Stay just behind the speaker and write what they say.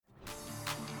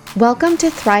Welcome to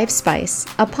Thrive Spice,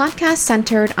 a podcast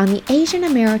centered on the Asian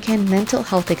American mental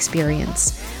health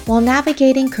experience while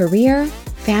navigating career,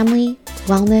 family,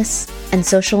 wellness, and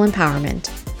social empowerment.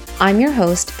 I'm your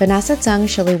host, Vanessa Tsang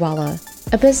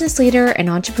Shiliwala, a business leader and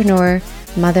entrepreneur,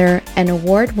 mother, and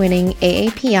award-winning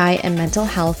AAPI and mental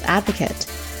health advocate.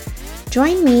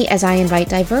 Join me as I invite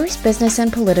diverse business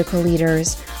and political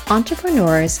leaders,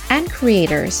 entrepreneurs, and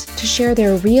creators to share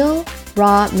their real,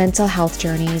 raw mental health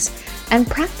journeys and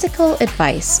practical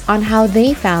advice on how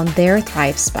they found their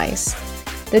Thrive Spice,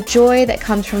 the joy that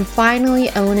comes from finally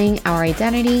owning our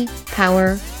identity,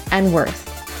 power, and worth.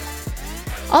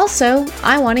 Also,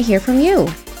 I want to hear from you.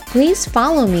 Please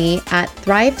follow me at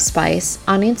Thrive Spice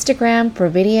on Instagram for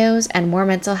videos and more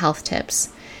mental health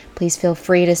tips. Please feel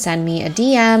free to send me a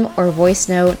DM or voice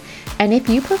note, and if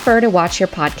you prefer to watch your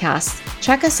podcasts,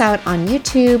 check us out on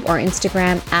YouTube or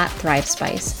Instagram at Thrive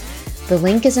Spice. The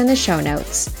link is in the show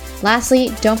notes. Lastly,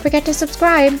 don't forget to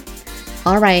subscribe.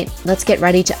 All right, let's get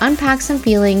ready to unpack some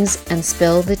feelings and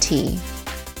spill the tea.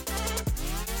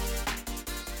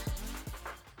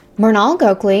 Mrinal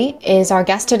Gokhale is our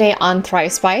guest today on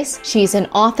Thrive Spice. She's an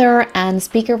author and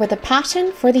speaker with a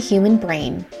passion for the human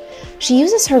brain. She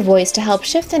uses her voice to help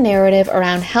shift the narrative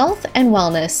around health and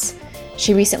wellness.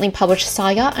 She recently published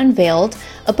Saya Unveiled,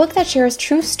 a book that shares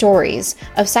true stories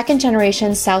of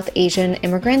second-generation South Asian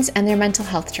immigrants and their mental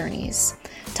health journeys.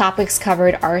 Topics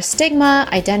covered are stigma,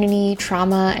 identity,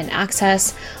 trauma, and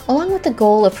access, along with the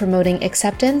goal of promoting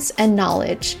acceptance and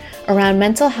knowledge around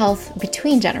mental health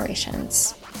between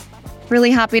generations.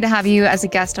 Really happy to have you as a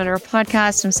guest on our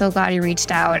podcast. I'm so glad you reached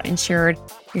out and shared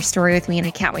your story with me, and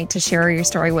I can't wait to share your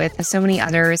story with so many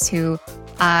others who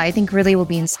I think really will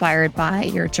be inspired by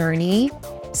your journey.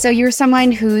 So you're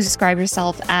someone who describes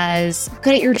yourself as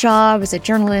good at your job, as a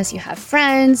journalist, you have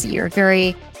friends, you're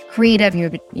very creative,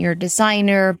 you're a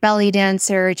designer, belly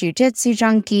dancer, jiu-jitsu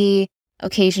junkie,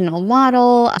 occasional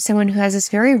model, someone who has this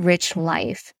very rich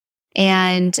life.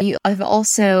 And you have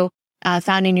also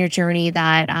found in your journey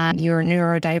that you're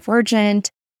neurodivergent,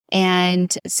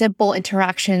 and simple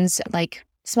interactions like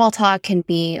small talk can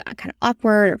be kind of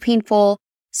awkward or painful.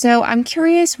 So I'm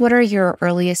curious, what are your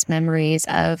earliest memories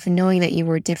of knowing that you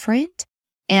were different?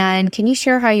 And can you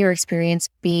share how your experience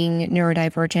being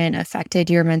neurodivergent affected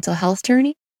your mental health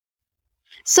journey?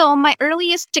 So my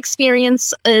earliest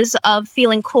experiences of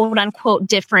feeling quote unquote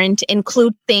different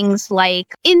include things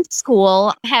like in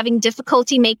school, having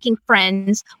difficulty making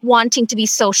friends, wanting to be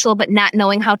social, but not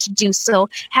knowing how to do so,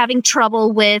 having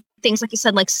trouble with things like you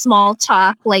said, like small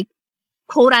talk, like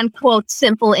quote unquote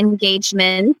simple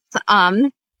engagements,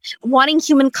 wanting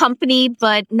human company,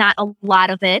 but not a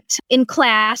lot of it. In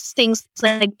class, things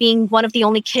like being one of the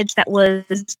only kids that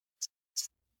was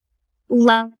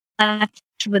left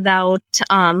without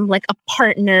like a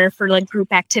partner for like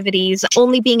group activities,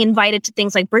 only being invited to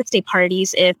things like birthday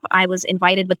parties if I was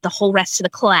invited with the whole rest of the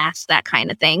class, that kind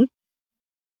of thing.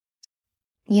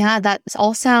 Yeah, that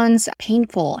all sounds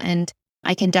painful, and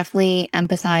I can definitely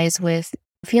empathize with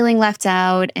feeling left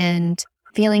out and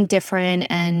feeling different.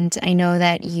 And I know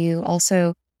that you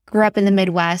also grew up in the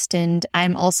Midwest, and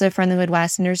I'm also from the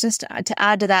Midwest, and there's just, to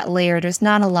add to that layer, there's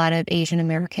not a lot of Asian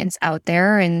Americans out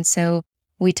there. And so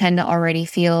we tend to already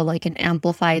feel like an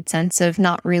amplified sense of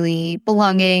not really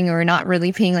belonging or not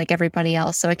really being like everybody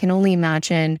else. So I can only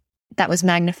imagine that was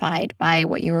magnified by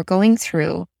what you were going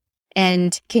through.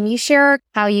 And can you share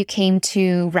how you came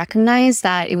to recognize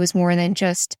that it was more than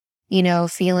just,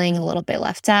 feeling a little bit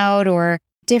left out or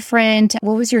different?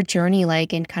 What was your journey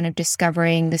like in kind of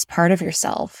discovering this part of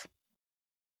yourself?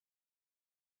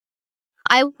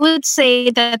 I would say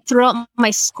that throughout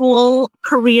my school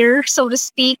career, so to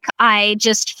speak, I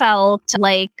just felt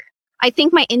like, I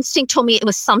think my instinct told me it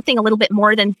was something a little bit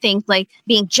more than things like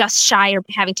being just shy or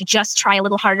having to just try a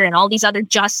little harder and all these other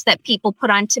justs that people put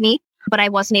onto me. But I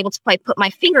wasn't able to quite put my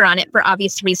finger on it for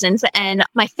obvious reasons. And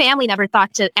my family never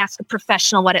thought to ask a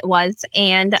professional what it was.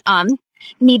 And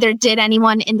neither did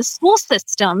anyone in the school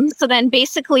system. So then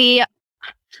basically,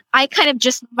 I kind of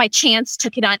just by chance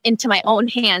took it into my own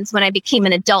hands when I became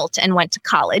an adult and went to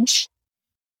college.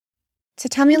 So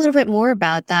tell me a little bit more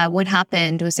about that. What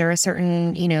happened? Was there a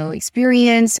certain,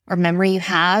 experience or memory you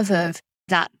have of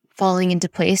that falling into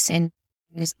place and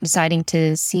deciding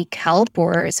to seek help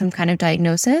or some kind of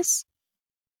diagnosis?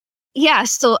 Yeah,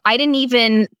 so I didn't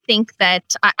even think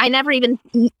that, I never even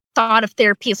thought of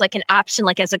therapy as like an option,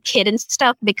 like as a kid and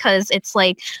stuff, because it's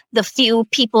like the few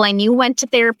people I knew went to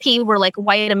therapy were like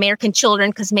white American children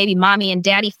because maybe mommy and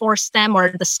daddy forced them,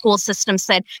 or the school system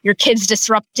said, your kid's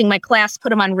disrupting my class, put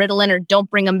them on Ritalin or don't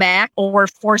bring them back, or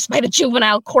forced by the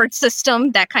juvenile court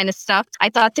system, that kind of stuff. I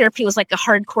thought therapy was like a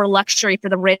hardcore luxury for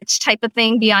the rich type of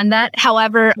thing beyond that.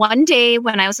 However, one day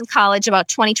when I was in college, about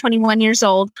 20, 21 years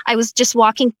old, I was just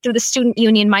walking through the student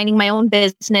union, minding my own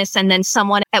business. And then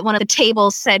someone at one of the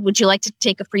tables said, would you like to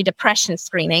take a free depression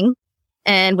screening?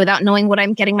 And without knowing what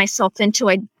I'm getting myself into,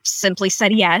 I simply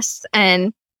said yes.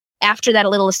 And after that, a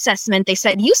little assessment, they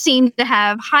said, you seem to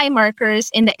have high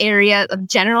markers in the area of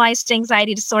generalized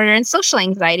anxiety disorder and social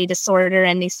anxiety disorder.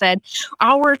 And they said,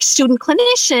 our student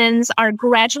clinicians are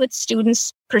graduate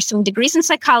students pursuing degrees in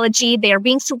psychology. They are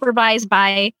being supervised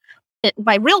by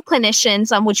real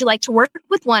clinicians. Would you like to work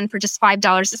with one for just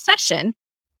 $5 a session?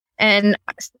 And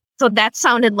so that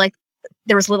sounded like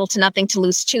there was little to nothing to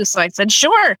lose too. So I said,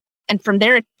 sure. And from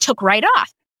there, it took right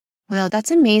off. Well,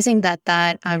 that's amazing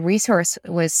that resource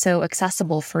was so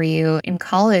accessible for you in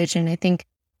college. And I think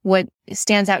what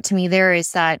stands out to me there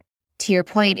is that, to your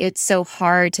point, it's so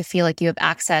hard to feel like you have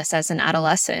access as an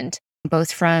adolescent,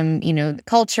 both from, the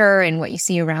culture and what you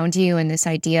see around you, and this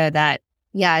idea that,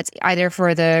 yeah, it's either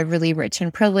for the really rich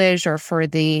and privileged or for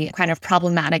the kind of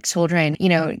problematic children,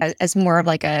 as more of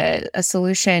like a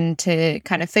solution to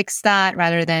kind of fix that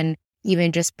rather than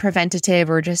even just preventative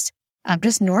or just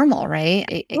normal, right?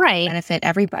 It right. Can benefit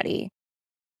everybody.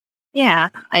 Yeah,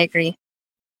 I agree.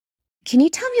 Can you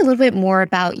tell me a little bit more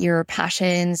about your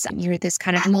passions? You're this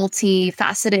kind of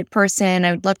multifaceted person.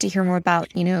 I would love to hear more about,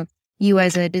 you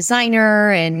as a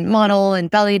designer and model and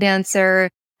belly dancer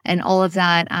and all of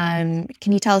that.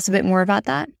 Can you tell us a bit more about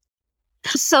that?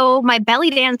 So my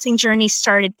belly dancing journey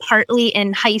started partly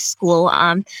in high school,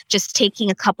 just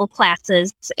taking a couple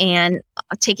classes and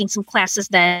taking some classes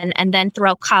then, and then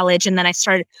throughout college. And then I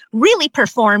started really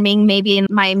performing maybe in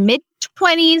my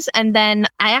mid-20s. And then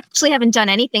I actually haven't done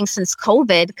anything since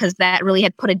COVID because that really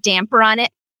had put a damper on it.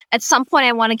 At some point,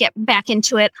 I want to get back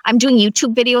into it. I'm doing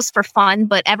YouTube videos for fun,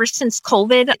 but ever since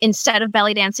COVID, instead of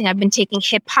belly dancing, I've been taking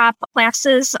hip hop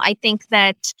classes. I think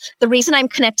that the reason I'm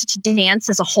connected to dance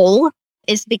as a whole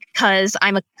is because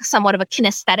I'm somewhat of a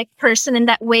kinesthetic person in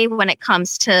that way when it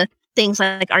comes to things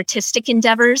like artistic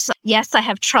endeavors. Yes, I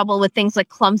have trouble with things like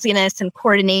clumsiness and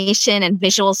coordination and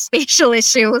visual spatial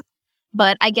issues.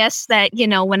 But I guess that,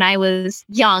 when I was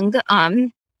young,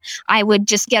 I would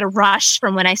just get a rush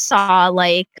from when I saw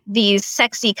like these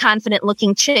sexy, confident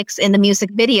looking chicks in the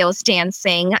music videos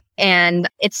dancing. And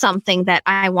it's something that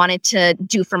I wanted to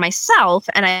do for myself.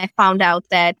 And I found out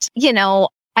that,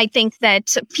 I think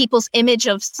that people's image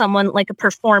of someone like a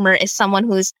performer is someone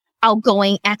who's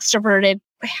outgoing, extroverted,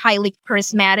 highly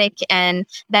charismatic, and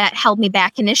that held me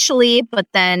back initially. But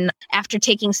then after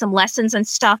taking some lessons and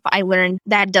stuff, I learned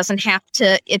that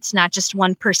it's not just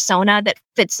one persona that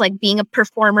fits like being a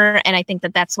performer. And I think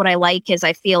that that's what I like, is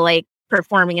I feel like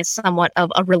performing is somewhat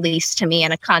of a release to me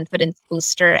and a confidence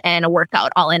booster and a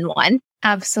workout all in one.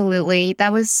 Absolutely.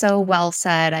 That was so well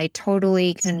said. I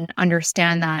totally can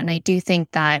understand that. And I do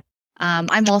think that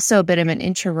I'm also a bit of an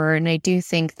introvert. And I do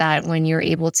think that when you're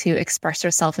able to express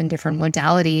yourself in different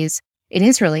modalities, it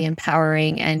is really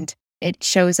empowering. And it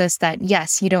shows us that,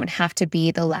 yes, you don't have to be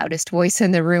the loudest voice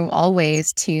in the room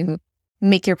always to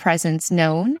make your presence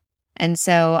known. And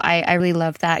so I really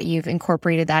love that you've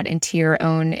incorporated that into your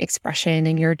own expression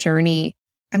and your journey.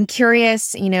 I'm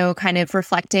curious, kind of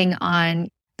reflecting on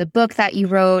the book that you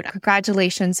wrote.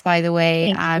 Congratulations, by the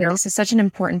way. This is such an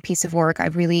important piece of work. I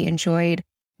really enjoyed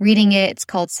reading it. It's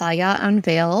called Saya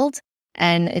Unveiled,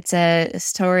 and it's a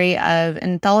story of an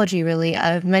anthology, really,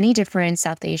 of many different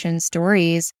South Asian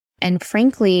stories. And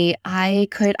frankly, I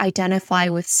could identify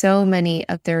with so many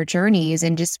of their journeys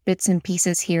and just bits and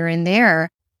pieces here and there.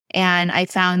 And I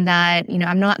found that,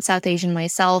 I'm not South Asian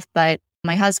myself, but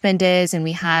my husband is, and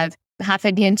we have half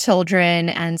Indian children.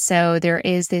 And so there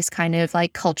is this kind of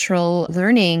like cultural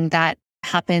learning that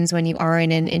happens when you are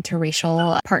in an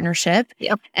interracial partnership.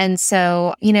 Yep. And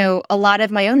so, a lot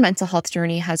of my own mental health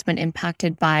journey has been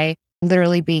impacted by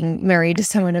literally being married to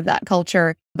someone of that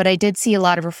culture. But I did see a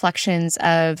lot of reflections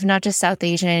of not just South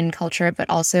Asian culture, but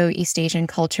also East Asian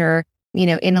culture,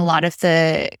 in a lot of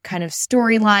the kind of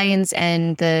storylines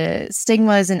and the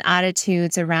stigmas and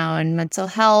attitudes around mental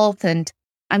health. And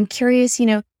I'm curious,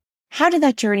 how did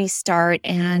that journey start?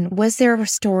 And was there a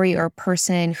story or a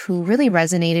person who really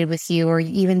resonated with you, or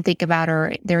you even think about,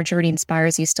 or their journey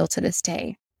inspires you still to this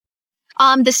day?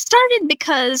 This started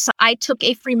because I took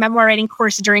a free memoir writing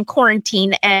course during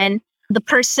quarantine, and the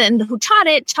person who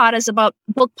taught us about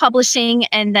book publishing.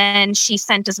 And then she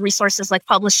sent us resources like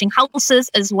publishing houses,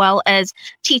 as well as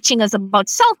teaching us about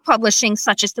self-publishing,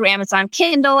 such as through Amazon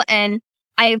Kindle. And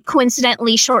I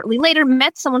coincidentally shortly later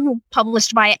met someone who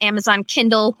published via Amazon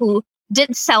Kindle who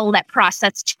did sell that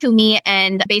process to me.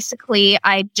 And basically,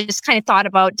 I just kind of thought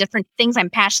about different things I'm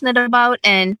passionate about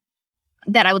and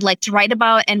that I would like to write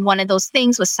about. And one of those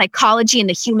things was psychology and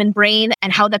the human brain,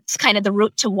 and how that's kind of the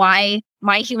root to why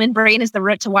my human brain is the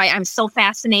root to why I'm so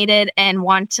fascinated and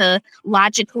want to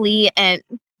logically and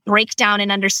break down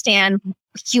and understand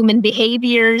human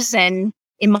behaviors and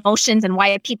emotions and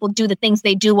why people do the things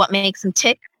they do, what makes them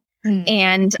tick.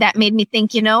 And that made me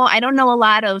think, I don't know a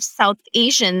lot of South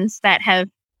Asians that have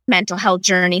mental health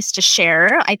journeys to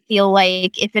share. I feel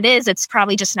like if it is, it's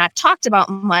probably just not talked about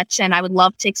much. And I would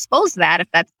love to expose that if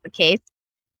that's the case.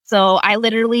 So I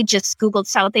literally just Googled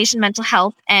South Asian mental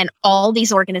health and all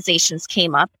these organizations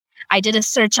came up. I did a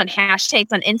search on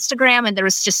hashtags on Instagram and there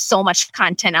was just so much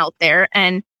content out there.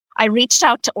 And I reached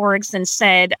out to orgs and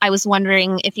said, I was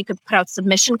wondering if you could put out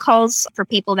submission calls for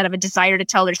people that have a desire to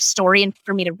tell their story and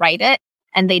for me to write it.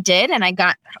 And they did. And I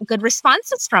got good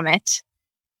responses from it.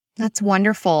 That's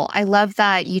wonderful. I love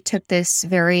that you took this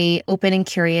very open and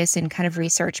curious and kind of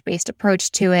research-based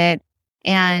approach to it.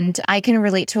 And I can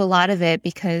relate to a lot of it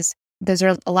because those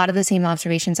are a lot of the same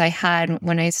observations I had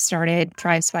when I started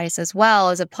Thrive Spice as well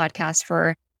as a podcast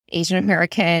for Asian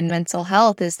American mental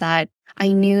health, is that I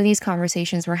knew these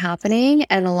conversations were happening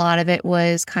and a lot of it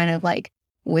was kind of like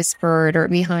whispered or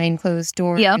behind closed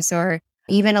doors, or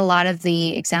even a lot of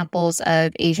the examples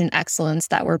of Asian excellence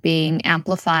that were being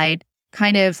amplified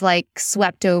kind of like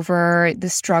swept over the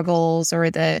struggles or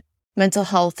the mental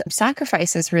health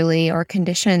sacrifices really, or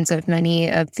conditions of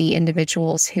many of the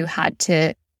individuals who had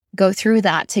to go through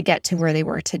that to get to where they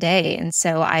were today. And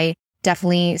so I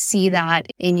definitely see that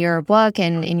in your book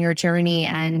and in your journey,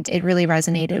 and it really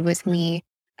resonated with me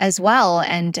as well.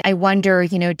 And I wonder,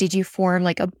 did you form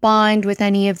like a bond with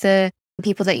any of the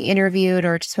people that you interviewed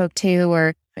or spoke to,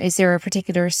 or is there a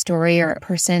particular story or a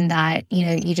person that,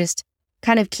 you just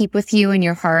kind of keep with you in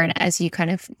your heart as you kind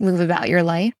of move about your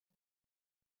life?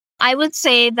 I would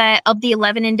say that of the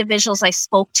 11 individuals I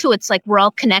spoke to, it's like we're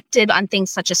all connected on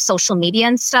things such as social media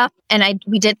and stuff. And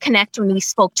we did connect when we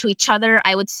spoke to each other.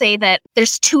 I would say that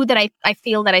there's two that I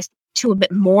feel that I speak to a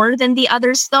bit more than the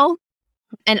others, though.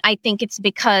 And I think it's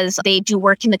because they do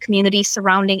work in the community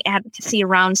surrounding advocacy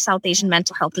around South Asian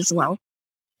mental health as well.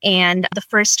 And the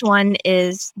first one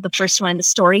is the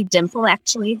story, Dimple,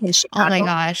 actually, in Chicago. Oh my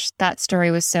gosh, that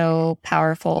story was so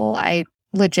powerful. I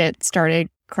legit started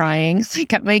crying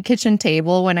like at my kitchen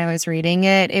table when I was reading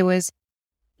it. It was,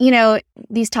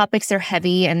 these topics are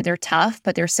heavy and they're tough,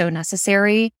 but they're so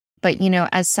necessary. But,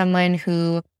 as someone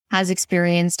who has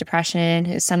experienced depression,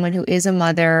 as someone who is a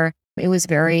mother, it was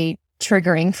very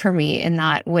triggering for me in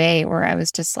that way where I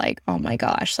was just like, oh my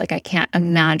gosh, like I can't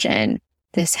imagine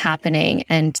this happening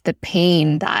and the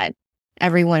pain that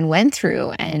everyone went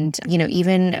through. And,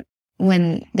 even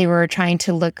when they were trying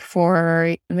to look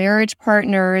for marriage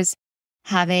partners,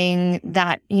 having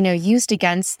that, used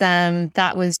against them,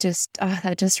 that was just,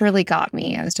 that just really got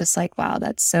me. I was just like, wow,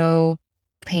 that's so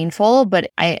painful.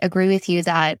 But I agree with you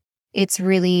that it's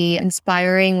really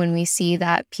inspiring when we see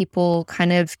that people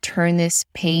kind of turn this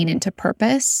pain into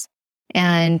purpose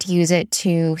and use it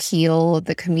to heal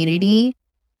the community.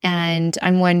 And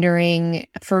I'm wondering,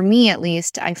 for me at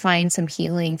least, I find some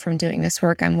healing from doing this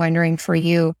work. I'm wondering for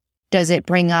you, does it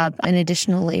bring up an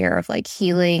additional layer of like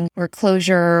healing or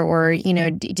closure, or,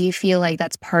 do you feel like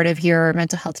that's part of your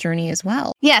mental health journey as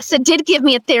well? Yes, it did give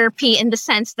me a therapy in the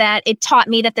sense that it taught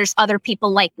me that there's other people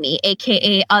like me,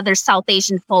 aka other South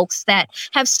Asian folks that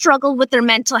have struggled with their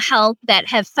mental health, that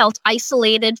have felt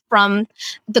isolated from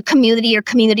the community or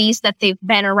communities that they've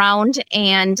been around,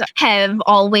 and have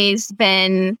always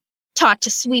been taught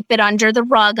to sweep it under the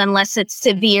rug unless it's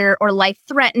severe or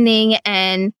life-threatening,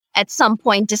 and at some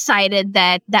point decided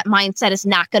that that mindset is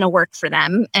not going to work for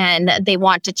them and they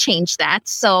want to change that.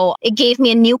 So it gave me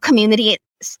a new community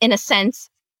in a sense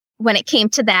when it came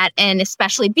to that. And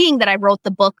especially being that I wrote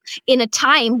the book in a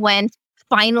time when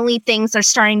finally things are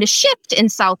starting to shift in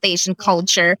South Asian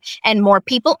culture and more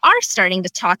people are starting to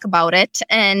talk about it.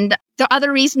 And the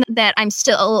other reason that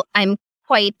I'm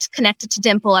quite connected to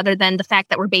Dimple, other than the fact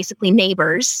that we're basically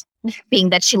neighbors, being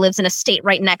that she lives in a state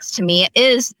right next to me,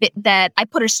 is that I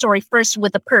put her story first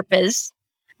with a purpose,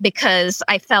 because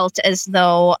I felt as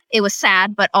though it was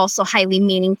sad, but also highly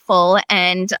meaningful.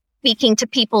 And speaking to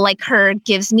people like her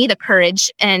gives me the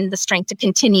courage and the strength to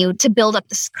continue to build up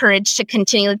this courage to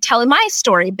continue telling my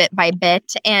story bit by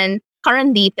bit. And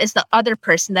Karandeep is the other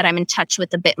person that I'm in touch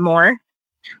with a bit more.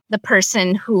 The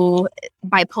person who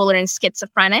bipolar and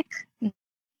schizophrenic.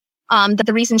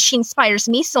 The reason she inspires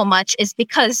me so much is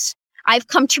because I've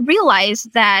come to realize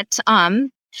that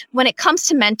when it comes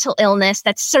to mental illness,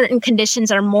 that certain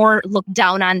conditions are more looked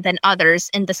down on than others,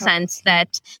 in the sense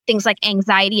that things like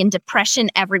anxiety and depression,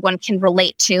 everyone can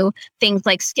relate to. Things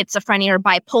like schizophrenia or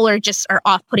bipolar just are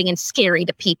off-putting and scary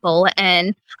to people.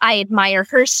 And I admire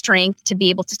her strength to be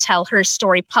able to tell her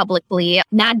story publicly,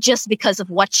 not just because of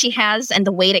what she has and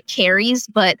the weight it carries,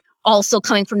 but also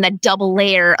coming from that double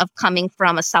layer of coming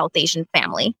from a South Asian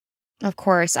family. Of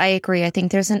course, I agree. I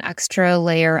think there's an extra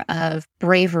layer of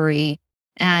bravery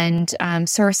and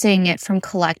sourcing it from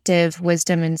collective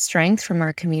wisdom and strength from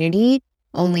our community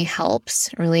only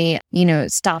helps really,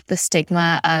 stop the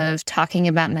stigma of talking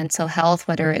about mental health,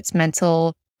 whether it's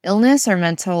mental illness or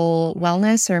mental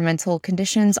wellness or mental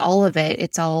conditions, all of it.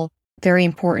 It's all very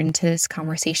important to this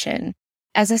conversation.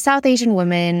 As a South Asian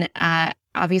woman,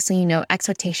 obviously,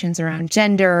 expectations around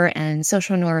gender and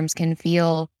social norms can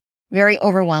feel very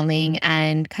overwhelming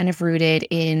and kind of rooted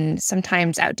in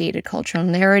sometimes outdated cultural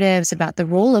narratives about the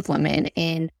role of women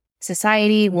in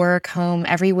society, work, home,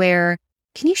 everywhere.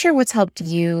 Can you share what's helped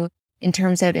you in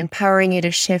terms of empowering you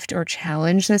to shift or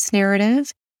challenge this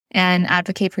narrative and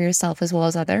advocate for yourself as well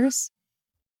as others?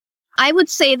 I would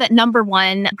say that number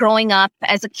one, growing up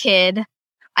as a kid,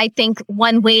 I think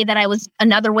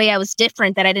another way I was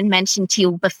different that I didn't mention to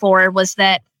you before was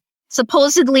that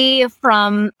supposedly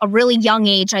from a really young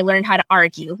age, I learned how to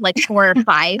argue, like 4 or 5.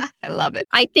 I love it.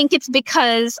 I think it's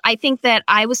because I think that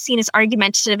I was seen as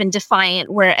argumentative and defiant,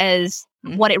 whereas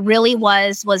what it really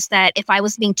was that if I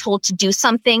was being told to do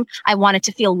something, I wanted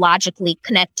to feel logically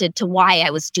connected to why I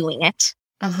was doing it.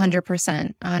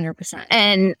 100%.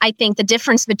 And I think the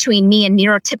difference between me and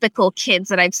neurotypical kids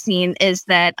that I've seen is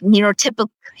that neurotypical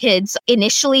kids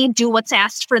initially do what's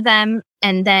asked for them.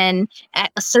 And then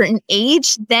at a certain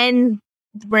age, then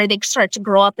where they start to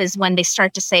grow up is when they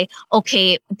start to say,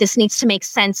 okay, this needs to make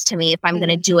sense to me if I'm going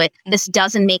to do it. This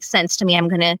doesn't make sense to me. I'm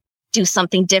going to do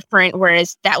something different.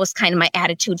 Whereas that was kind of my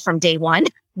attitude from day one.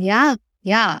 Yeah.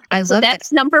 So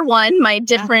that's number one, my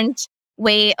different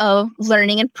way of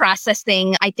learning and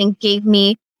processing, I think gave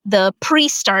me the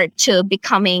pre-start to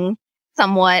becoming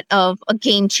somewhat of a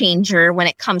game changer when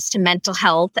it comes to mental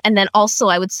health. And then also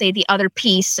I would say the other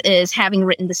piece is having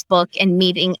written this book and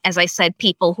meeting, as I said,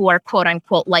 people who are quote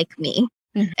unquote like me.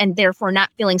 And therefore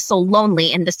not feeling so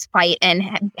lonely in this fight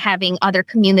and having other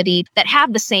community that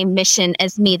have the same mission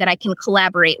as me that I can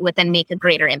collaborate with and make a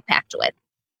greater impact with.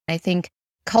 I think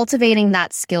cultivating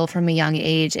that skill from a young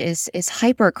age is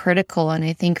hypercritical. And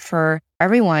I think for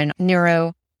everyone,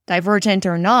 neurodivergent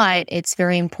or not, it's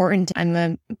very important. I'm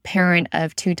a parent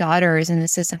of 2 daughters, and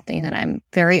this is something that I'm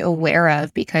very aware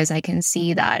of because I can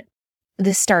see that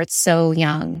this starts so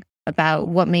young about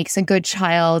what makes a good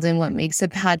child and what makes a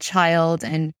bad child,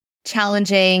 and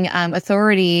challenging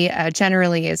authority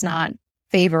generally is not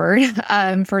favored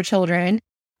for children.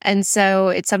 And so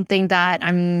it's something that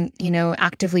I'm,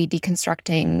 actively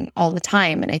deconstructing all the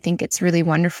time. And I think it's really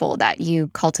wonderful that you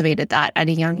cultivated that at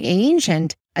a young age.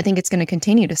 And I think it's going to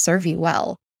continue to serve you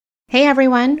well. Hey,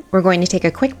 everyone. We're going to take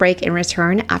a quick break and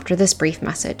return after this brief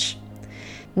message.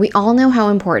 We all know how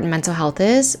important mental health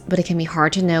is, but it can be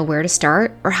hard to know where to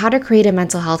start or how to create a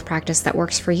mental health practice that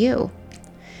works for you.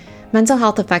 Mental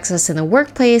health affects us in the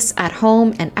workplace, at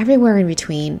home, and everywhere in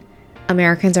between.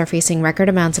 Americans are facing record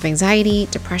amounts of anxiety,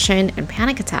 depression, and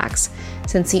panic attacks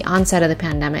since the onset of the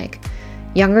pandemic.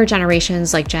 Younger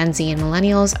generations like Gen Z and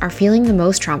millennials are feeling the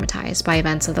most traumatized by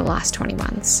events of the last 20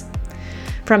 months.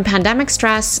 From pandemic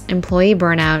stress, employee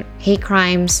burnout, hate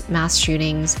crimes, mass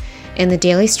shootings, and the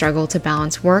daily struggle to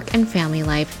balance work and family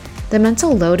life, the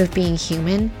mental load of being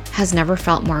human has never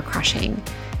felt more crushing,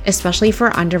 especially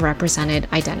for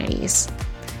underrepresented identities.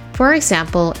 For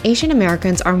example, Asian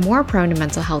Americans are more prone to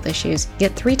mental health issues,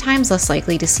 yet 3 times less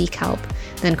likely to seek help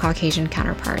than Caucasian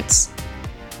counterparts.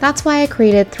 That's why I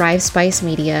created Thrive Spice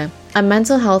Media, a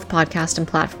mental health podcast and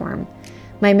platform.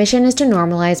 My mission is to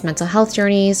normalize mental health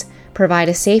journeys, provide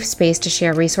a safe space to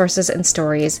share resources and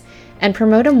stories, and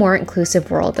promote a more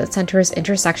inclusive world that centers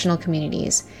intersectional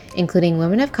communities, including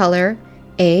women of color,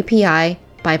 AAPI,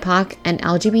 BIPOC, and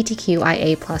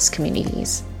LGBTQIA+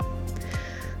 communities.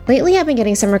 Lately, I've been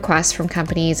getting some requests from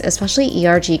companies, especially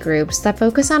ERG groups, that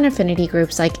focus on affinity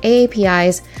groups like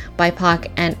AAPIs,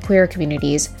 BIPOC, and queer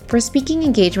communities for speaking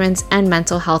engagements and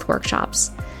mental health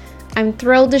workshops. I'm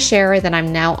thrilled to share that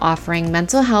I'm now offering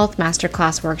mental health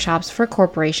masterclass workshops for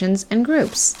corporations and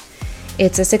groups.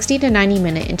 It's a 60 to 90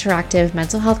 minute interactive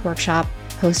mental health workshop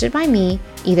hosted by me,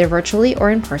 either virtually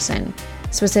or in person,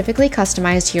 specifically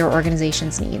customized to your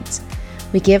organization's needs.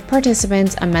 We give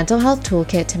participants a mental health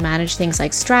toolkit to manage things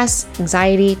like stress,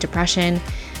 anxiety, depression,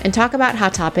 and talk about how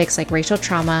topics like racial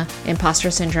trauma,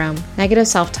 imposter syndrome, negative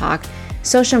self-talk,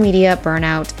 social media,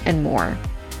 burnout, and more.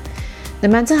 The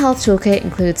mental health toolkit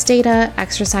includes data,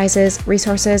 exercises,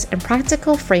 resources, and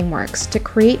practical frameworks to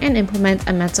create and implement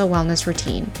a mental wellness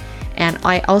routine. And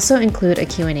I also include a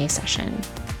Q&A session.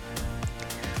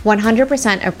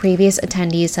 100% of previous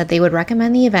attendees said they would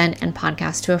recommend the event and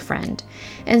podcast to a friend,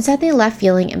 and said they left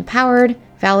feeling empowered,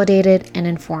 validated, and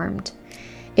informed.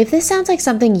 If this sounds like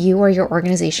something you or your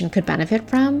organization could benefit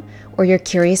from, or you're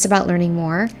curious about learning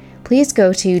more, please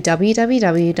go to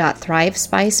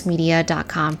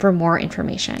www.thrivespicemedia.com for more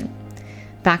information.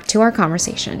 Back to our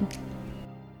conversation.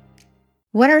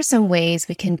 What are some ways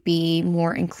we can be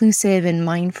more inclusive and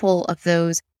mindful of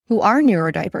those who are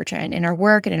neurodivergent in our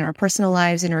work and in our personal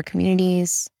lives, in our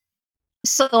communities?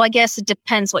 So I guess it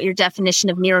depends what your definition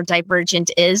of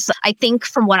neurodivergent is. I think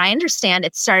from what I understand,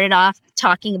 it started off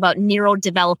talking about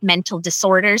neurodevelopmental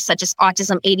disorders such as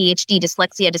autism, ADHD,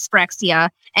 dyslexia, dyspraxia,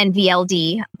 and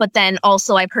VLD. But then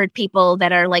also I've heard people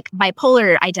that are like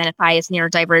bipolar identify as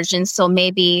neurodivergent. So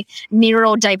maybe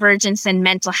neurodivergence and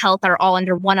mental health are all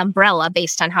under one umbrella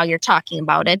based on how you're talking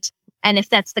about it. And if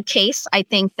that's the case, I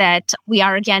think that we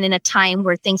are again in a time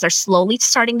where things are slowly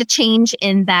starting to change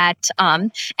in that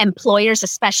employers,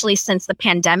 especially since the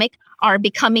pandemic, are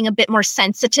becoming a bit more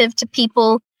sensitive to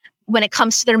people when it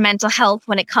comes to their mental health,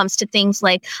 when it comes to things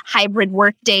like hybrid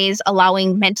work days,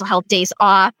 allowing mental health days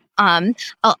off,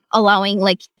 allowing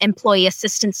like employee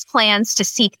assistance plans to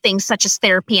seek things such as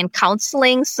therapy and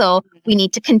counseling. So we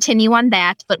need to continue on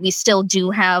that, but we still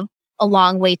do have a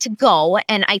long way to go.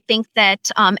 And I think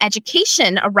that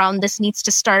education around this needs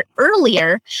to start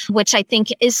earlier, which I think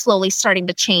is slowly starting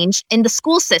to change in the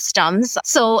school systems.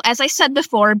 So as I said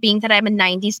before, being that I'm a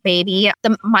 90s baby,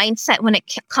 the mindset when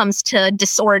it comes to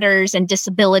disorders and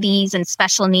disabilities and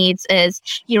special needs is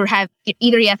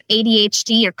either you have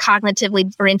ADHD, you're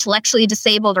cognitively or intellectually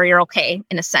disabled, or you're okay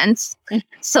in a sense.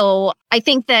 So I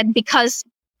think that because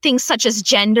things such as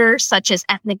gender, such as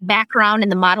ethnic background,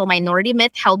 and the model minority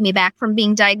myth held me back from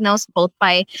being diagnosed, both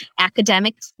by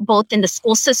academics, both in the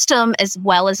school system as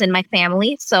well as in my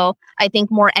family. So I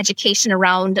think more education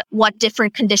around what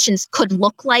different conditions could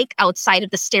look like outside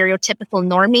of the stereotypical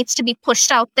norm needs to be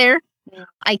pushed out there.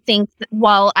 I think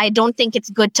while I don't think it's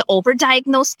good to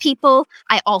overdiagnose people,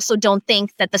 I also don't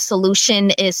think that the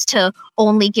solution is to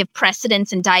only give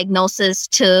precedence and diagnosis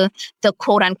to the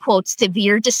quote unquote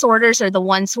severe disorders or the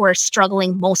ones who are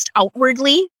struggling most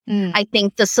outwardly. I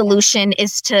think the solution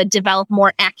is to develop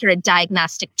more accurate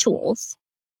diagnostic tools.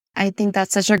 I think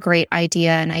that's such a great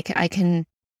idea. And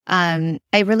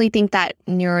I really think that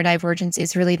neurodivergence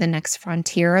is really the next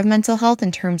frontier of mental health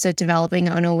in terms of developing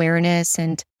an awareness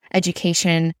and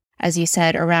education, as you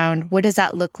said, around what does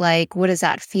that look like? What does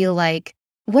that feel like?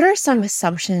 What are some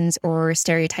assumptions or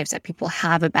stereotypes that people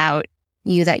have about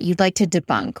you that you'd like to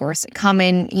debunk, or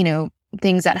common,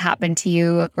 things that happened to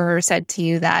you or said to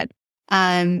you that,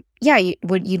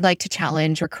 you'd like to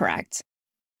challenge or correct?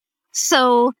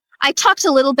 So I talked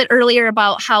a little bit earlier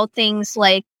about how things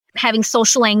like having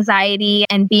social anxiety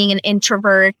and being an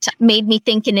introvert made me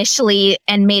think initially,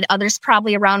 and made others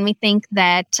probably around me think,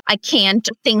 that I can't.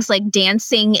 Things like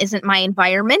dancing isn't my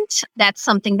environment. That's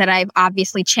something that I've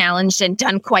obviously challenged and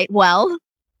done quite well.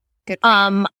 Good.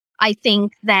 I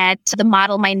think that the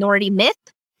model minority myth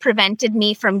prevented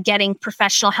me from getting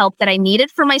professional help that I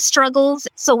needed for my struggles.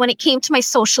 So when it came to my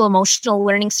social emotional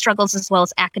learning struggles as well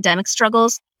as academic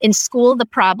struggles in school,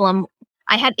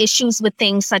 I had issues with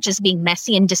things such as being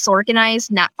messy and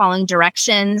disorganized, not following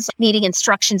directions, needing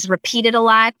instructions repeated a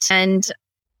lot, and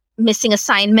missing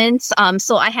assignments.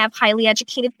 So I have highly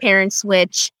educated parents,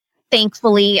 which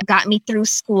thankfully got me through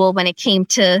school when it came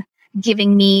to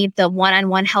giving me the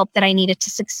one-on-one help that I needed to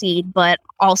succeed. But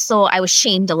also I was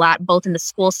shamed a lot, both in the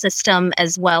school system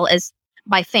as well as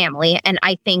by family. And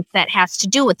I think that has to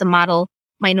do with the model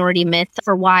minority myth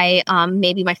for why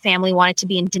maybe my family wanted to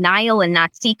be in denial and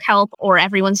not seek help, or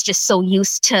everyone's just so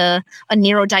used to a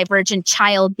neurodivergent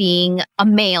child being a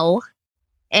male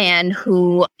and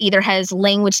who either has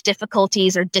language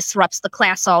difficulties or disrupts the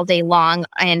class all day long.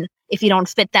 And if you don't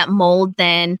fit that mold,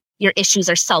 then your issues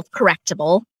are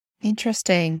self-correctable.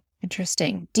 Interesting.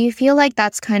 Do you feel like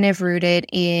that's kind of rooted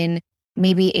in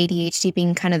maybe ADHD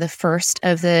being kind of the first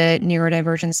of the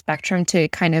neurodivergent spectrum to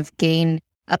kind of gain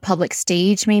a public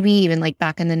stage, maybe even like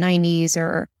back in the 90s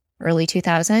or early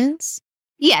 2000s?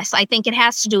 Yes, I think it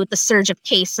has to do with the surge of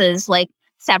cases like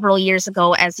several years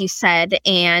ago, as you said,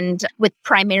 and with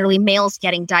primarily males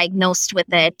getting diagnosed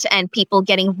with it and people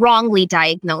getting wrongly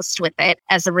diagnosed with it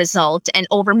as a result and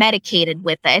over medicated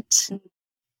with it.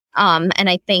 And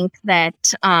I think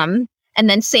that, and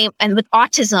then same, and with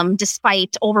autism,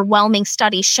 despite overwhelming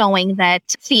studies showing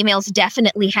that females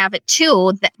definitely have it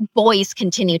too, that boys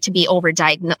continue to be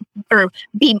overdiagnosed or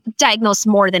be diagnosed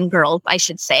more than girls, I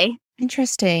should say.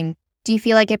 Interesting. Do you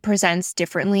feel like it presents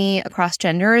differently across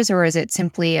genders, or is it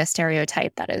simply a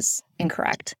stereotype that is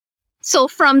incorrect? So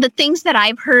from the things that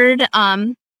I've heard,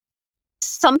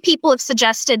 some people have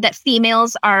suggested that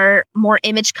females are more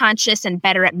image conscious and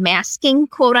better at masking,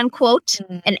 quote unquote,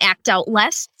 and act out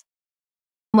less.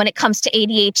 When it comes to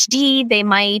ADHD, they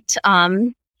might,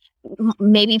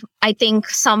 maybe, I think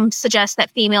some suggest that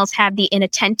females have the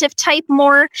inattentive type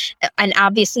more. And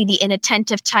obviously the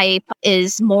inattentive type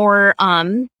is more,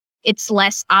 it's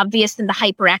less obvious than the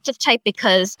hyperactive type,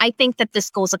 because I think that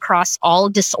this goes across all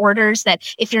disorders, that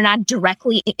if you're not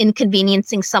directly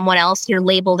inconveniencing someone else, you're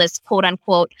labeled as quote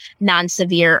unquote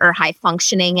non-severe or high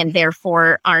functioning and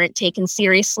therefore aren't taken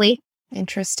seriously.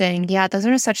 Interesting. Yeah, those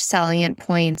are such salient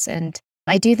points. And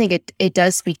I do think it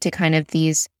does speak to kind of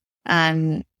these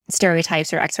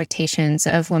stereotypes or expectations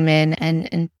of women,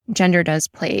 and gender does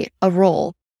play a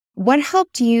role. What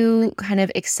helped you kind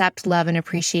of accept, love, and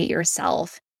appreciate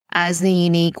yourself as the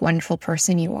unique, wonderful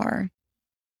person you are?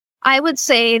 I would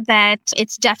say that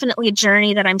it's definitely a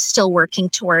journey that I'm still working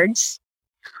towards.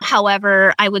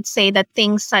 However, I would say that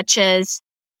things such as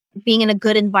being in a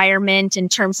good environment in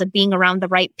terms of being around the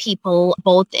right people,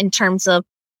 both in terms of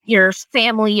your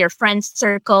family, your friends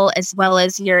circle, as well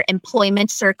as your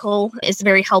employment circle, is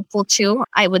very helpful too.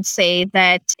 I would say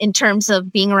that in terms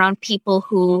of being around people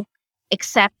who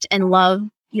accept and love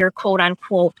your quote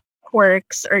unquote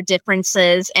quirks or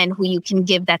differences and who you can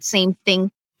give that same thing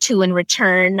to in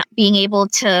return, being able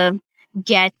to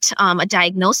get a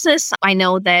diagnosis. I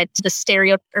know that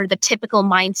the typical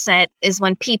mindset is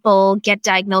when people get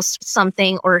diagnosed with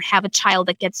something or have a child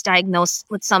that gets diagnosed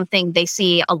with something, they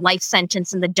see a life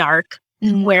sentence in the dark.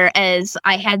 Whereas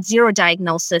I had zero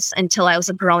diagnosis until I was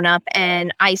a grown-up,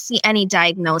 and I see any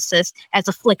diagnosis as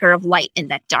a flicker of light in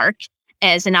that dark,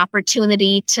 as an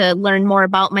opportunity to learn more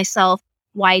about myself,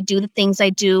 why I do the things I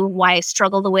do, why I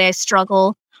struggle the way I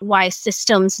struggle, why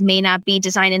systems may not be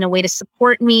designed in a way to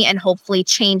support me, and hopefully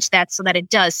change that so that it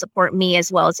does support me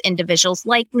as well as individuals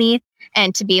like me,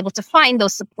 and to be able to find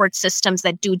those support systems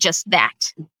that do just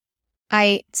that.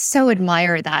 I so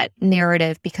admire that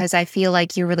narrative, because I feel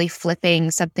like you're really flipping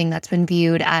something that's been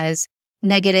viewed as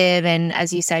negative and,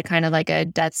 as you said, kind of like a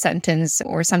death sentence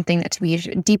or something that to be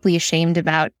deeply ashamed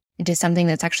about, into something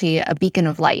that's actually a beacon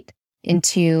of light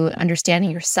into understanding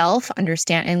yourself,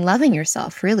 and loving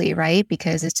yourself, really, right?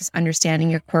 Because it's just understanding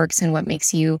your quirks and what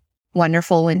makes you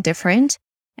wonderful and different.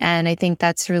 And I think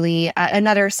that's really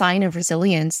another sign of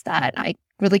resilience that I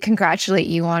really congratulate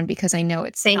you on, because I know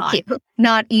it's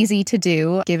not easy to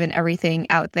do given everything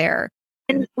out there.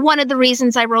 And one of the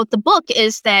reasons I wrote the book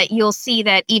is that you'll see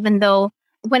that even though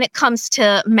when it comes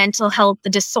to mental health, the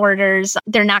disorders,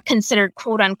 they're not considered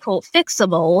quote unquote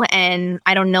fixable. And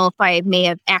I don't know if I may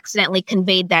have accidentally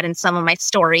conveyed that in some of my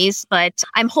stories, but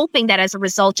I'm hoping that as a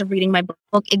result of reading my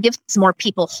book, it gives more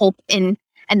people hope in,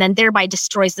 and then thereby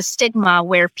destroys the stigma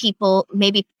where people,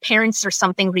 maybe parents or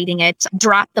something reading it,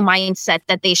 drop the mindset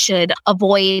that they should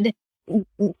avoid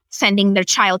sending their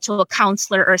child to a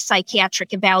counselor or a psychiatric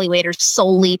evaluator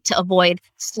solely to avoid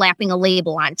slapping a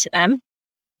label onto them.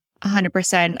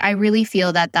 100%. I really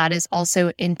feel that that is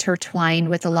also intertwined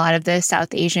with a lot of the South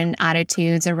Asian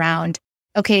attitudes around,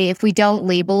 okay, if we don't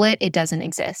label it, it doesn't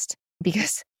exist,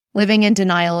 because living in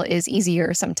denial is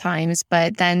easier sometimes,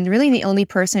 but then really the only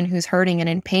person who's hurting and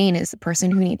in pain is the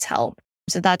person who needs help.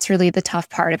 So that's really the tough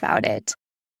part about it.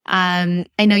 I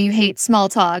know you hate small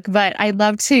talk, but I'd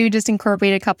love to just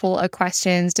incorporate a couple of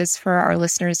questions just for our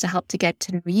listeners to help to get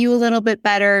to know you a little bit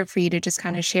better, for you to just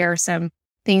kind of share some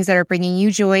things that are bringing you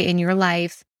joy in your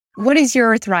life. What is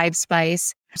your Thrive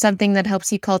Spice? Something that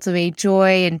helps you cultivate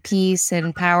joy and peace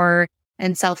and power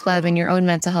and self-love in your own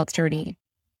mental health journey.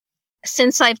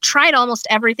 Since I've tried almost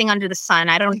everything under the sun,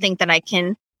 I don't think that I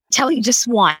can tell you just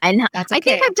one. That's okay. I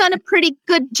think I've done a pretty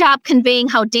good job conveying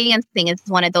how dancing is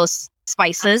one of those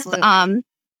spices.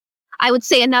 I would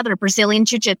say another, Brazilian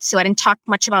Jiu-Jitsu. I didn't talk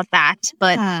much about that,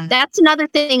 but that's another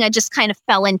thing I just kind of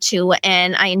fell into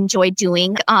and I enjoy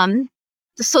doing.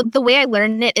 So the way I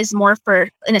learned it is more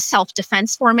in a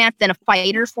self-defense format than a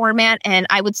fighter format. And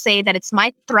I would say that it's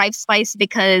my Thrive Spice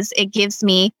because it gives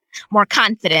me more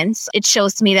confidence. It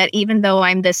shows me that even though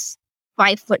I'm this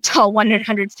 5 foot tall,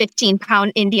 115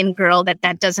 pound Indian girl,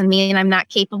 that doesn't mean I'm not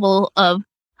capable of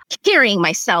carrying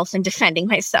myself and defending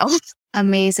myself.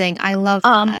 Amazing. I love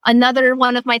that. Another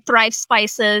one of my Thrive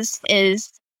Spices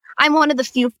is I'm one of the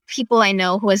few people I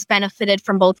know who has benefited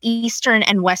from both Eastern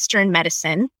and Western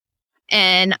medicine.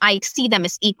 And I see them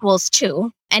as equals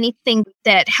too. Anything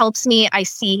that helps me,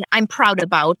 I'm proud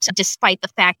about, despite the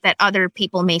fact that other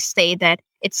people may say that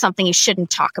it's something you shouldn't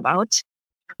talk about.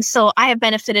 So I have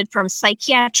benefited from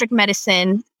psychiatric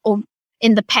medicine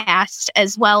in the past,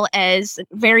 as well as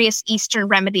various Eastern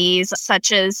remedies,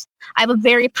 such as I have a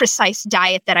very precise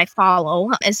diet that I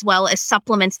follow, as well as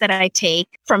supplements that I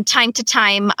take. From time to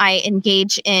time, I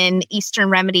engage in Eastern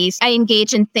remedies. I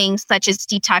engage in things such as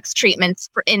detox treatments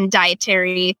in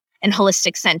dietary and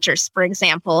holistic centers, for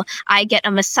example. I get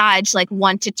a massage like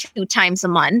 1 to 2 times a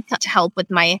month to help with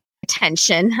my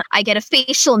attention. I get a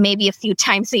facial maybe a few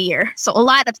times a year. So a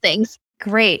lot of things.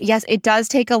 Great. Yes, it does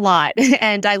take a lot.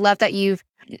 And I love that you've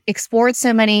explored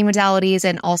so many modalities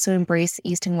and also embrace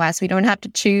East and West. We don't have to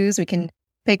choose. We can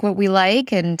pick what we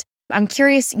like. And I'm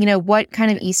curious, what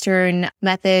kind of Eastern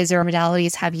methods or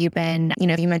modalities have you been,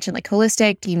 if you mentioned like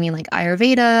holistic, do you mean like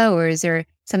Ayurveda, or is there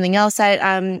something else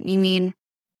that you mean?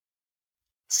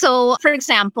 So, for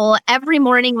example, every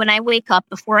morning when I wake up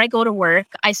before I go to work,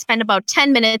 I spend about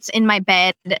 10 minutes in my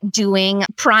bed doing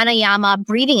pranayama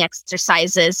breathing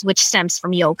exercises, which stems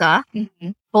from yoga.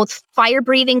 Mm-hmm. Both fire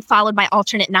breathing followed by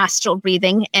alternate nostril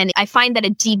breathing. And I find that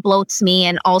it de-bloats me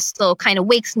and also kind of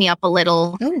wakes me up a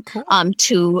little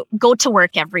to go to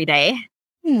work every day.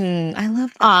 I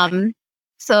love that.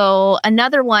 So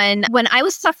another one, when I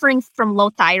was suffering from low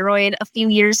thyroid a few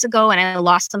years ago and I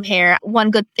lost some hair,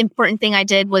 one good important thing I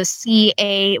did was see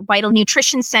a Vital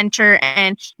Nutrition Center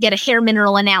and get a hair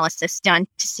mineral analysis done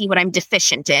to see what I'm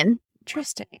deficient in.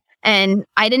 Interesting. And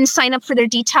I didn't sign up for their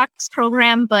detox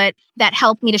program, but that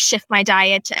helped me to shift my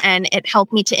diet and it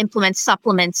helped me to implement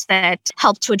supplements that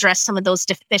helped to address some of those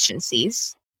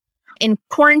deficiencies. In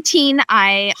quarantine,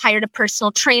 I hired a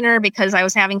personal trainer because I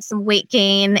was having some weight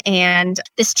gain. And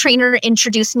this trainer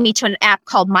introduced me to an app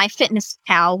called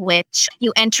MyFitnessPal, which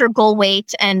you enter goal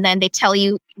weight and then they tell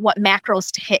you what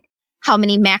macros to hit, how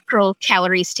many macro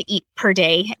calories to eat per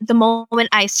day. The moment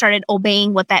I started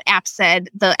obeying what that app said,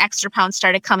 the extra pounds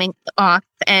started coming off,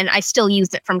 and I still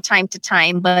use it from time to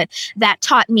time. But that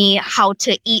taught me how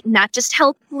to eat not just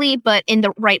healthily, but in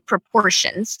the right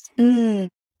proportions.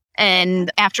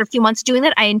 And after a few months doing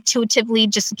that, I intuitively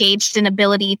just gauged an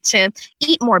ability to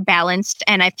eat more balanced,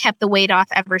 and I've kept the weight off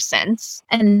ever since.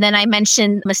 And then I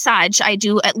mentioned massage. I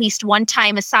do at least 1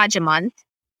 Thai massage a month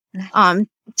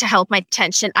to help my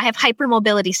tension. I have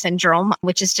hypermobility syndrome,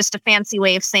 which is just a fancy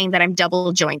way of saying that I'm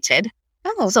double jointed.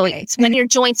 Oh, okay. So it's when your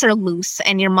joints are loose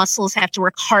and your muscles have to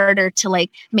work harder to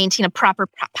maintain a proper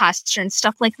posture and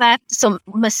stuff like that. So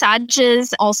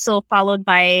massages, also followed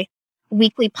by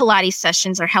weekly Pilates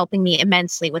sessions, are helping me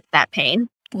immensely with that pain.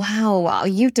 Wow.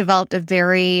 You've developed a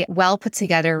very well put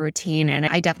together routine, and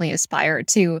I definitely aspire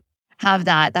to have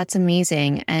that. That's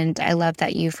amazing. And I love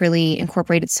that you've really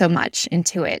incorporated so much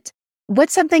into it.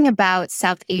 What's something about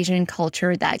South Asian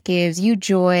culture that gives you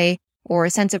joy or a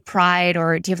sense of pride?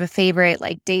 Or do you have a favorite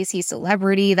Desi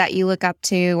celebrity that you look up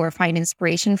to or find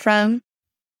inspiration from?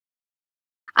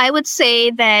 I would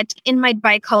say that in my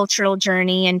bicultural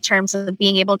journey, in terms of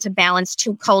being able to balance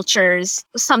 2 cultures,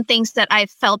 some things that I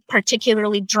felt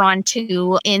particularly drawn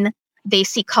to in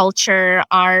Desi culture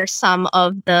are some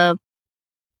of the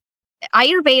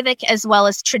Ayurvedic as well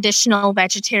as traditional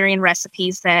vegetarian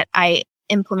recipes that I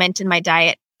implement in my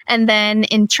diet. And then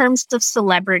in terms of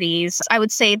celebrities, I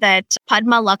would say that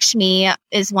Padma Lakshmi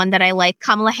is one that I like.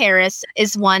 Kamala Harris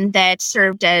is one that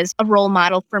served as a role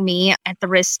model for me, at the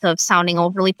risk of sounding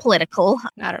overly political.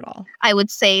 Not at all. I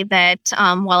would say that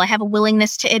while I have a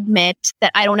willingness to admit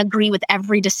that I don't agree with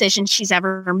every decision she's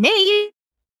ever made,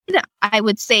 I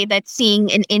would say that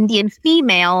seeing an Indian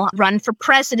female run for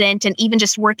president and even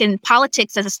just work in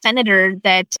politics as a senator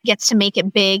that gets to make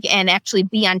it big and actually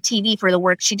be on TV for the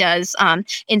work she does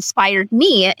inspired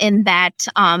me in that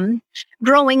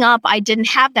growing up, I didn't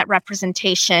have that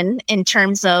representation in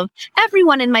terms of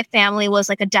everyone in my family was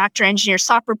like a doctor, engineer,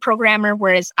 software programmer,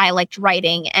 whereas I liked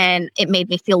writing and it made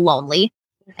me feel lonely.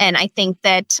 And I think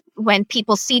that when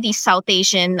people see these South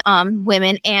Asian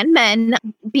women and men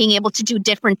being able to do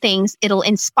different things, it'll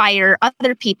inspire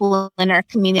other people in our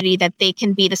community that they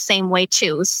can be the same way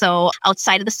too. So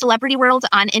outside of the celebrity world,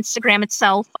 on Instagram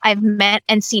itself, I've met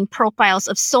and seen profiles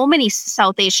of so many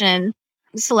South Asian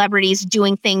celebrities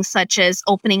doing things such as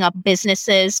opening up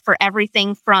businesses for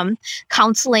everything from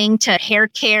counseling to hair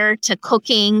care to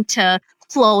cooking to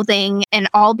clothing and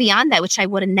all beyond that, which I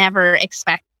would have never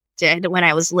expected when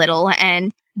I was little.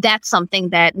 And that's something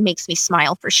that makes me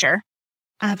smile for sure.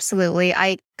 Absolutely.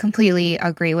 I completely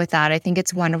agree with that. I think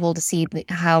it's wonderful to see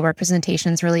how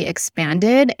representation's really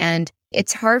expanded, and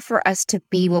it's hard for us to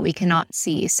be what we cannot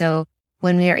see. So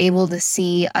when we are able to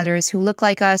see others who look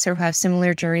like us or who have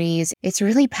similar journeys, it's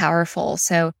really powerful.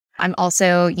 So I'm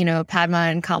also, Padma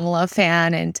and Kamala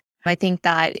fan, and I think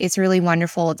that it's really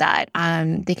wonderful that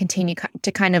they continue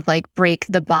to kind of like break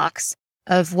the box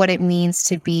of what it means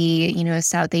to be, a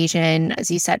South Asian, as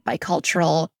you said,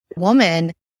 bicultural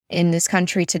woman in this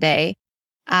country today.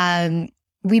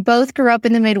 We both grew up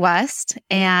in the Midwest,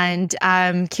 and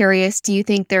I'm curious, do you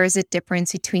think there is a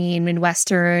difference between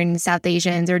Midwestern South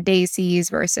Asians or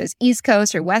Desis versus East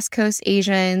Coast or West Coast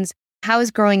Asians? How has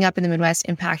growing up in the Midwest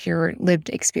impact your lived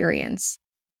experience?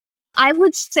 I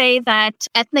would say that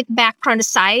ethnic background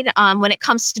aside, when it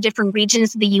comes to different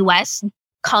regions of the U.S.,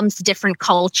 comes different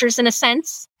cultures in a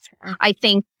sense. Sure. I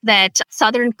think that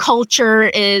Southern culture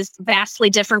is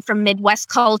vastly different from Midwest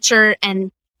culture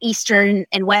and Eastern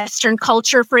and Western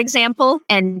culture, for example.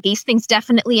 And these things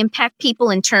definitely impact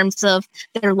people in terms of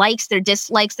their likes, their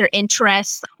dislikes, their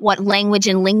interests, what language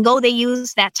and lingo they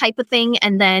use, that type of thing.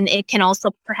 And then it can also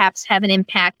perhaps have an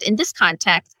impact in this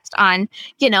context on,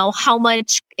 how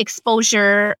much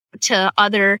exposure to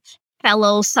other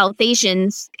fellow South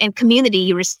Asians and community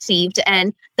you received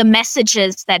and the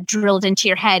messages that drilled into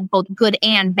your head, both good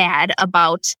and bad,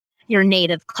 about your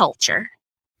native culture.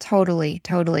 Totally.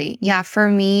 Yeah, for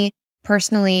me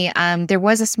personally, there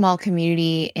was a small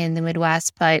community in the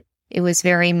Midwest, but it was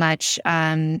very much,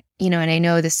 and I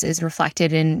know this is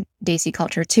reflected in Desi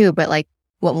culture too, but like,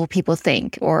 what will people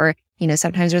think? Or,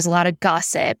 sometimes there's a lot of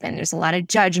gossip and there's a lot of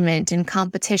judgment and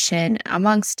competition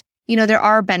amongst, there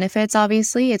are benefits,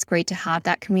 obviously. It's great to have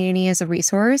that community as a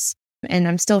resource. And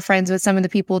I'm still friends with some of the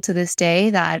people to this day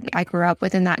that I grew up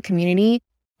with in that community.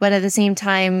 But at the same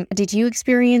time, did you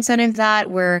experience any of that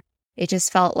where it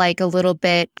just felt like a little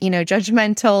bit,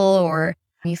 judgmental, or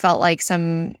you felt like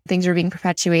some things were being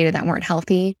perpetuated that weren't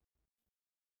healthy?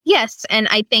 Yes. And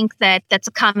I think that that's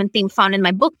a common theme found in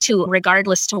my book too,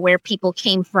 regardless to where people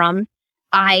came from.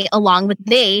 I, along with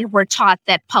they, were taught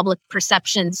that public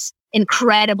perception's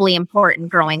incredibly important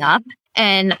growing up.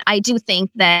 And I do think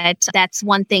that that's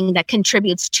one thing that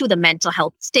contributes to the mental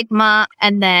health stigma.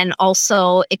 And then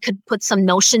also it could put some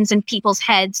notions in people's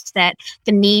heads that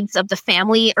the needs of the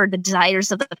family or the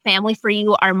desires of the family for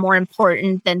you are more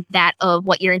important than that of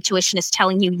what your intuition is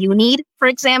telling you need, for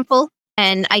example.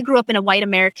 And I grew up in a white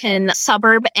American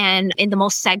suburb and in the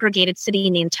most segregated city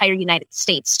in the entire United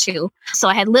States too. So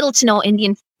I had little to no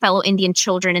fellow Indian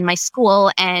children in my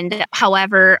school. And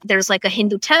however, there's like a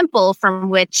Hindu temple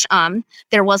from which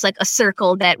there was like a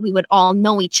circle that we would all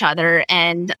know each other.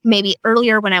 And maybe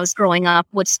earlier when I was growing up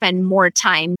would spend more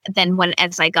time than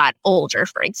as I got older,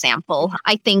 for example.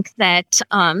 I think that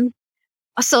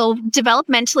so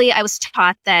developmentally, I was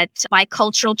taught that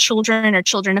bicultural children or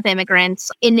children of immigrants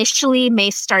initially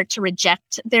may start to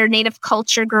reject their native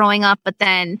culture growing up, but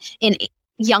then in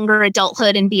younger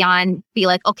adulthood and beyond, be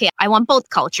like, okay, I want both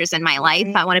cultures in my life.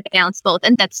 I want to balance both.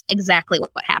 And that's exactly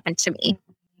what happened to me.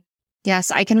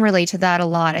 Yes, I can relate to that a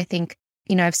lot. I think,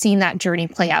 I've seen that journey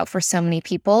play out for so many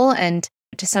people, and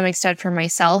to some extent for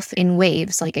myself in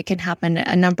waves. Like it can happen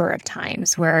a number of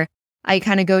times where I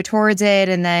kind of go towards it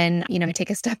and then, I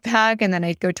take a step back and then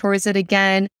I go towards it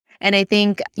again. And I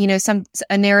think,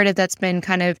 a narrative that's been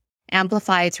kind of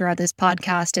amplified throughout this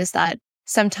podcast is that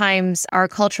sometimes our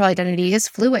cultural identity is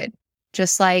fluid,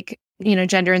 just like,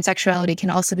 gender and sexuality can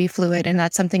also be fluid. And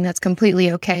that's something that's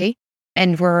completely okay.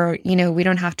 And we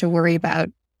don't have to worry about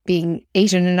being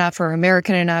Asian enough or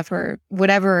American enough or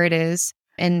whatever it is.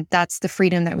 And that's the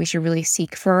freedom that we should really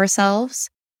seek for ourselves.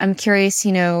 I'm curious,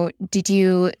 did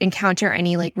you encounter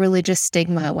any like religious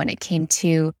stigma when it came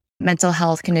to mental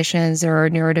health conditions or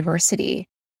neurodiversity?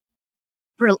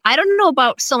 I don't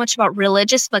know so much about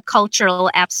religious, but cultural,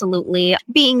 absolutely.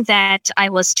 Being that I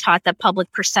was taught that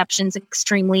public perception is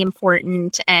extremely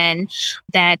important, and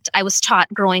that I was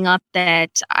taught growing up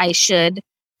that I should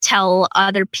tell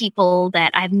other people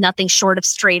that I have nothing short of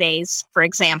straight A's, for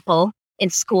example, in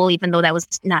school, even though that was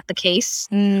not the case.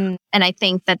 And I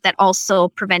think that also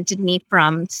prevented me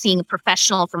from seeing a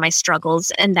professional for my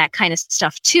struggles and that kind of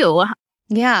stuff too.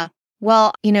 Yeah.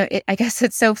 Well, I guess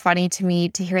it's so funny to me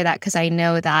to hear that, because I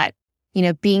know that,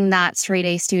 being that straight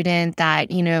A student,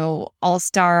 that,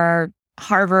 all-star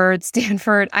Harvard,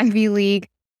 Stanford, Ivy League,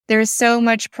 there's so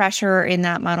much pressure in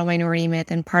that model minority myth.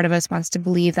 And part of us wants to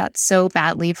believe that so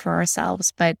badly for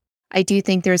ourselves. But I do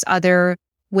think there's other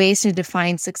ways to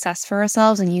define success for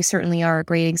ourselves. And you certainly are a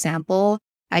great example.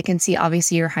 I can see,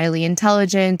 obviously, you're highly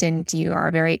intelligent and you are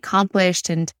very accomplished.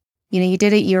 And you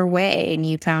did it your way and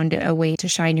you found a way to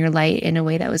shine your light in a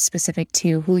way that was specific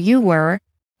to who you were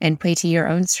and play to your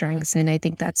own strengths. And I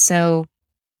think that's so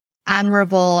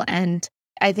admirable. And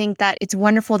I think that it's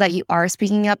wonderful that you are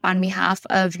speaking up on behalf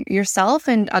of yourself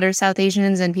and other South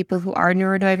Asians and people who are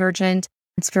neurodivergent.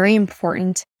 It's very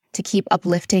important to keep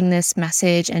uplifting this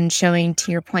message and showing,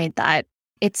 to your point, that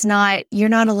you're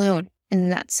not alone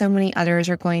and that so many others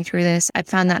are going through this. I've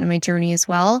found that in my journey as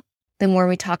well. The more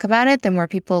we talk about it, the more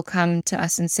people come to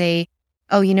us and say,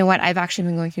 oh, you know what, I've actually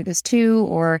been going through this too,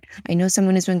 or I know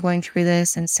someone who's been going through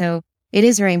this. And so it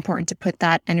is very important to put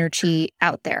that energy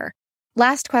out there.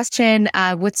 Last question,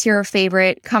 what's your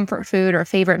favorite comfort food or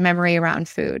favorite memory around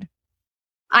food?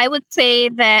 I would say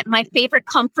that my favorite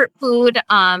comfort food,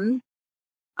 I'm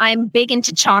big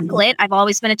into chocolate. I've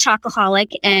always been a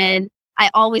chocoholic, and I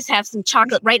always have some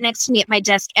chocolate right next to me at my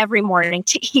desk every morning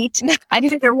to eat. I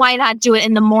figure why not do it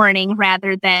in the morning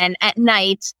rather than at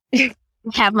night,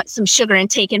 have some sugar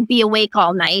intake and be awake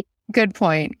all night. Good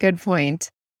point. Good point.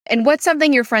 And what's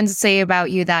something your friends say about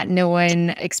you that no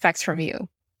one expects from you?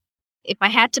 If I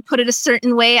had to put it a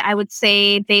certain way, I would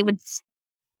say they would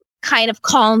kind of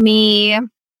call me,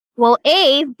 well,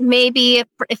 maybe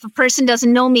if a person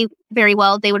doesn't know me very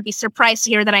well, they would be surprised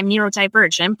to hear that I'm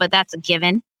neurodivergent, but that's a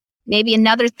given. Maybe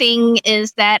another thing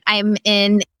is that I'm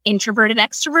an introverted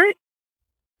extrovert.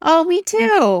 Oh, me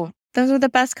too. Those are the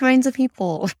best kinds of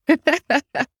people.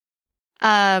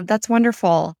 That's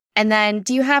wonderful. And then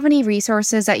do you have any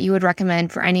resources that you would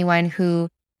recommend for anyone who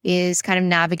is kind of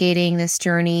navigating this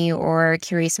journey or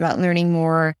curious about learning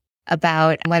more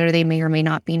about whether they may or may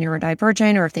not be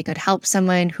neurodivergent, or if they could help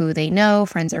someone who they know,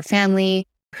 friends or family,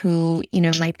 who,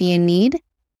 might be in need?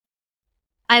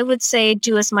 I would say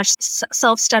do as much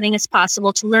self-studying as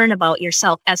possible to learn about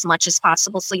yourself as much as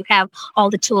possible, so you have all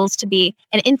the tools to be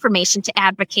and information to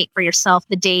advocate for yourself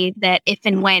the day that if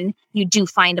and when you do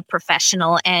find a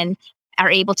professional and are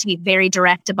able to be very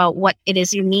direct about what it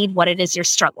is you need, what it is you're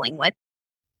struggling with.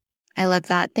 I love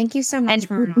that. Thank you so much.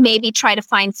 And maybe try to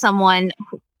find someone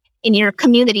in your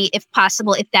community, if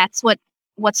possible, if that's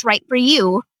what's right for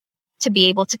you, to be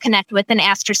able to connect with, and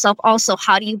ask yourself also,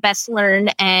 how do you best learn,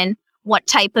 and what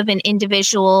type of an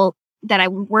individual that I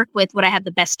would work with would I have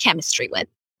the best chemistry with?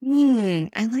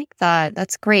 I like that.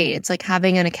 That's great. It's like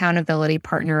having an accountability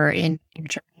partner in your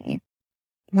journey.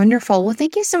 Wonderful. Well,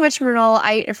 thank you so much, Mrinal.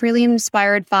 I'm really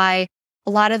inspired by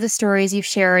a lot of the stories you've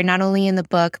shared, not only in the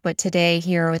book, but today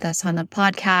here with us on the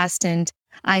podcast. And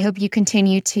I hope you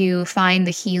continue to find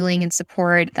the healing and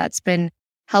support that's been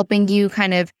helping you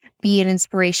kind of be an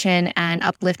inspiration and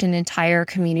uplift an entire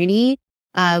community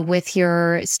with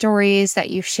your stories that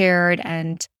you've shared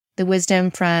and the wisdom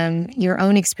from your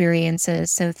own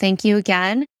experiences. So thank you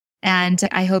again. And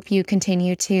I hope you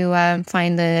continue to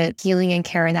find the healing and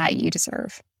care that you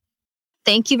deserve.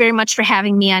 Thank you very much for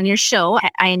having me on your show.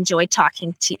 I enjoyed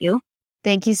talking to you.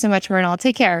 Thank you so much, Mrinal.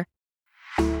 Take care.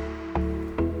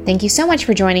 Thank you so much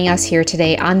for joining us here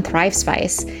today on Thrive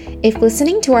Spice. If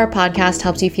listening to our podcast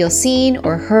helps you feel seen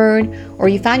or heard, or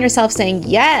you found yourself saying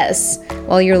yes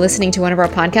while you're listening to one of our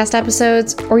podcast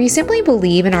episodes, or you simply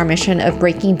believe in our mission of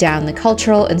breaking down the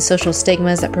cultural and social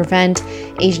stigmas that prevent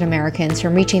Asian Americans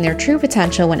from reaching their true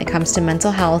potential when it comes to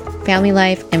mental health, family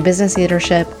life, and business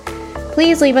leadership,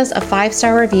 please leave us a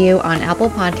 5-star review on Apple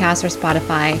Podcasts or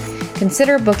Spotify.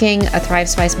 Consider booking a Thrive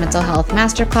Spice Mental Health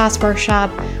Masterclass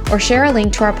workshop, or share a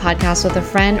link to our podcast with a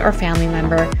friend or family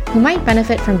member who might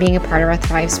benefit from being a part of our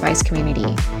Thrive Spice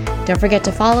community. Don't forget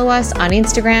to follow us on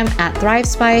Instagram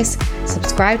 @ThriveSpice,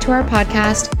 subscribe to our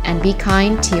podcast, and be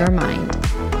kind to your mind.